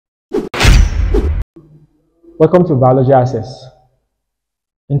Welcome to Biology Access.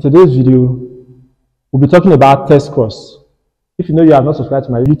 In today's video, we'll be talking about test cross. If you know you have not subscribed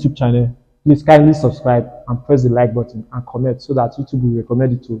to my YouTube channel, please kindly subscribe and press the like button and comment so that YouTube will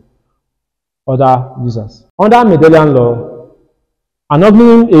recommend it to other users. Under Mendelian law, an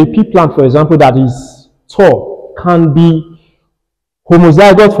organism, a pea plant, for example, that is tall can be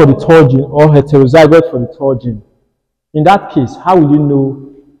homozygote for the tall gene or heterozygote for the tall gene. In that case, how will you know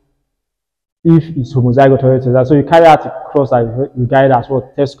if it's homozygote or heterozygote? So you carry out a cross that you guide as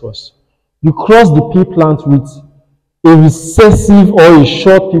what? Test cross. You cross the pea plant with a recessive or a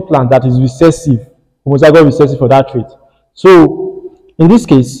short pea plant that is recessive, homozygote recessive for that trait. So in this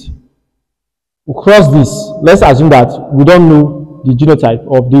case, we cross this. Let's assume that we don't know the genotype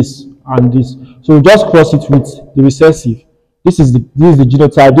of this and this. So we just cross it with the recessive. This is the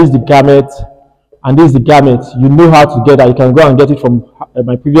genotype, this is the gamete, and this is the gamete. You know how to get that. You can go and get it from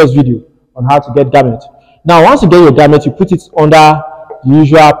my previous video on how to get gamete. Now, once you get your gamete, you put it under the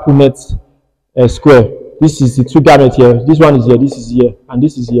usual Punnett square. This is the two gamete here. This one is here, this is here, and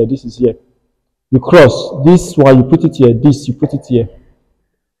this is here, this is here. You cross. This one, you put it here, this, you put it here.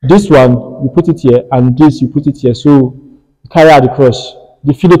 This one, you put it here, and this, you put it here. So, you carry out the cross.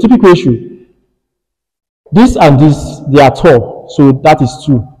 The phenotypic ratio, this and this, they are tall, so that is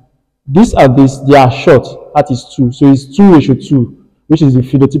 2. This and this, they are short, that is 2. So, it's 2:2. Which is the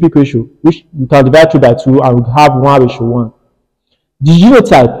phenotypic ratio, which we can divide 2 by 2 and we have 1:1. The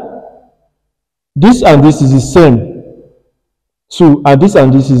genotype, this and this is the same 2, and this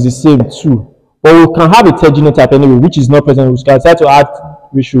is the same 2. But we can have a third genotype anyway, which is not present. We can try to add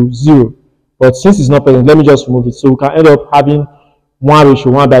ratio 0. But since it's not present, let me just remove it. So we can end up having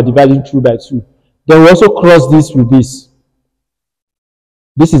 1:1 by dividing 2 by 2. Then we also cross this with this.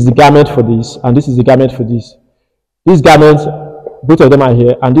 This is the gamete for this, and this is the gamete for this. This gamete, both of them are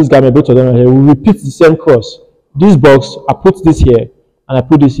here, and this gamete, both of them are here. We repeat the same cross. This box, I put this here, and I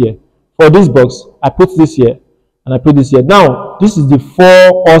put this here. For this box, I put this here, and I put this here. Now, this is the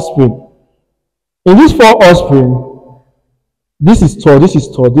 4 offspring. In these 4 offspring, this is tall, this is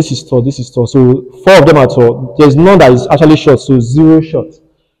tall, this is tall, this is tall. So 4 of them are tall. There's none that is actually short, so 0 short.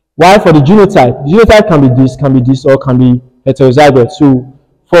 While for the genotype can be this, or can be heterozygote. So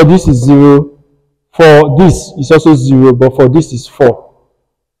for this is 0. For this is also 0, but for this is 4.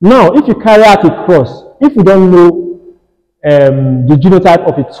 Now, if you carry out a cross, if you don't know the genotype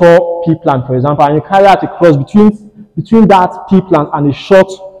of a tall pea plant, for example, and you carry out a cross between that pea plant and a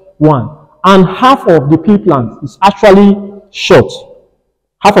short one, and half of the pea plant is actually short,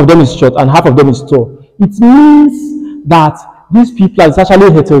 half of them is short and half of them is tall, it means that this pea plant is actually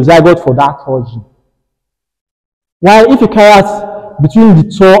heterozygote for that tall gene. While if you carry out between the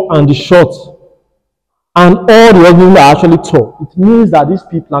tall and the short, and all the organisms are actually tall, it means that this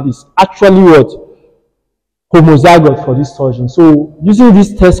pea plant is actually what? Homozygote for this tall gene. So using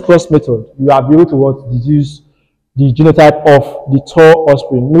this test cross method, you are able to what? Deduce the genotype of the tall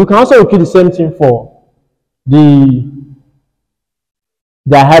offspring. We can also repeat the same thing for the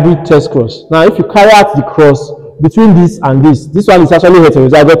hybrid test cross. Now, if you carry out the cross between this and this one is actually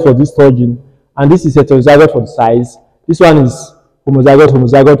heterozygote for this tall gene, and this is heterozygote for the size. This one is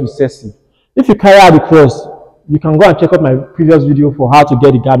homozygote recessive. If you carry out the cross, you can go and check out my previous video for how to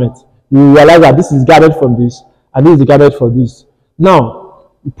get the gamete. You will realize that this is gamete from this, and this is the gamete for this. Now,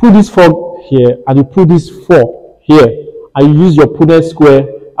 you put this 4 here, and you put this 4 here, and you use your Punnett square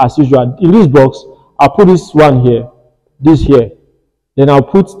as usual. In this box, I'll put this one here, this here. Then I'll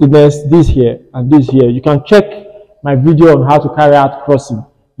put the next, this here, and this here. You can check my video on how to carry out crossing.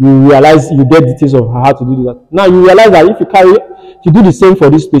 You realize, you get details of how to do that. Now, you realize that if you do the same for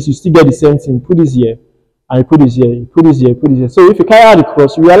this place, you still get the same thing. Put this here, and you put this here, you put this here, you put this here. So if you carry out the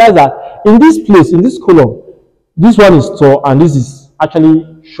cross, you realize that in this place, in this column, this one is tall, and this is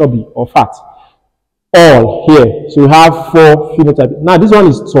actually chubby or fat. All here. So you have 4 phenotypes. Now this one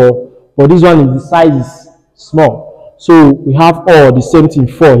is tall, but this one is the size is small. So we have all the same thing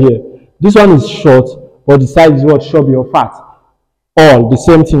 4 here. This one is short, but the size is what? Chubby or fat. All the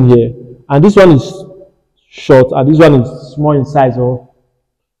same thing here. And this one is short, and this one is small in size. So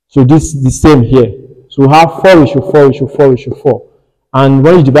this is the same here. So we have 4:4:4:4. And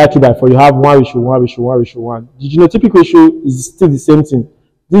when you divide 2 by 4, you have 1:1:1:1. The genotypic ratio is still the same thing.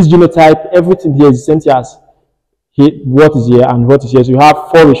 This genotype, everything here is the same thing as here, what is here and what is here. So you have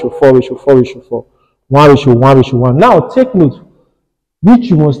 4:4:4:4. 1:1:1. Now take note, which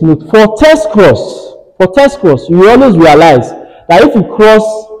you must note, for test cross, you always realize that if you cross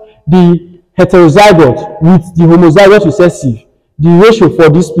the heterozygote with the homozygote recessive, the ratio for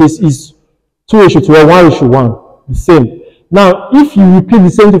this place is 2:1:1, the same. Now, if you repeat the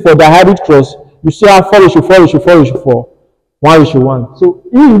same thing for the hybrid cross, you still have 4:4:4:4, 1:1. So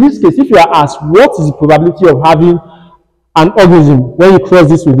in this case, if you are asked what is the probability of having an organism when you cross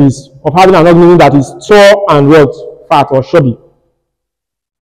this with this, of having an organism that is tall and what, fat or chubby,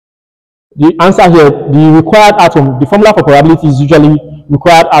 the answer here, the required outcome, the formula for probability is usually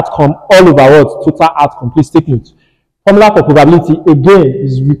required outcome all over what, total outcome. Please take note. Formula for probability again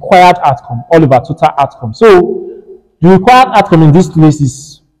is required outcome all over total outcome. So the required outcome in this place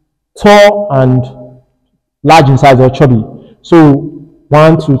is tall and large in size or chubby. So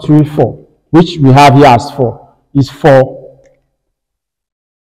 1, 2, 3, 4, which we have here as 4, is 4.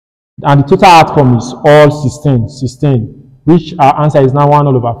 And the total outcome is all 16, which our answer is now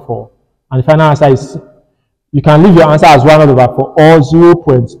 1/4. And the final answer is, you can leave your answer as 1/4 or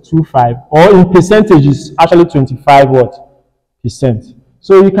 0.25, or in percentages, actually 25%.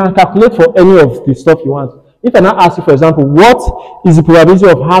 So you can calculate for any of the stuff you want. If I now ask you, for example, what is the probability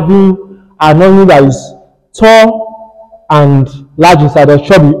of having an organism that is tall and large in size or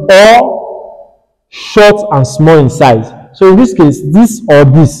chubby, or short and small in size? So in this case, this or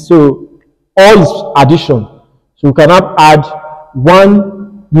this, so all is addition. So you cannot add 1.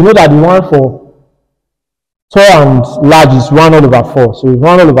 You know that the one for tall and large is 1/4. So it's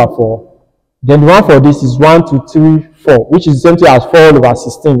 1/4. Then the one for this is 1, 2, 3, 4, which is the same thing as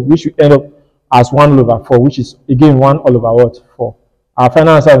 4/16, which will end up as 1/4, which is again 1/4. Our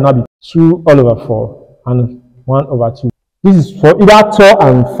final answer will now be 2/4 and 1/2. This is for either tall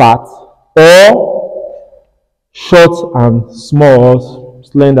and fat, or short and small,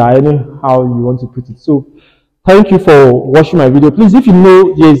 slender, anyhow you want to put it. So thank you for watching my video. Please, if you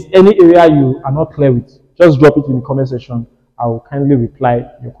know there is any area you are not clear with, just drop it in the comment section. I will kindly reply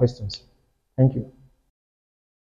your questions. Thank you.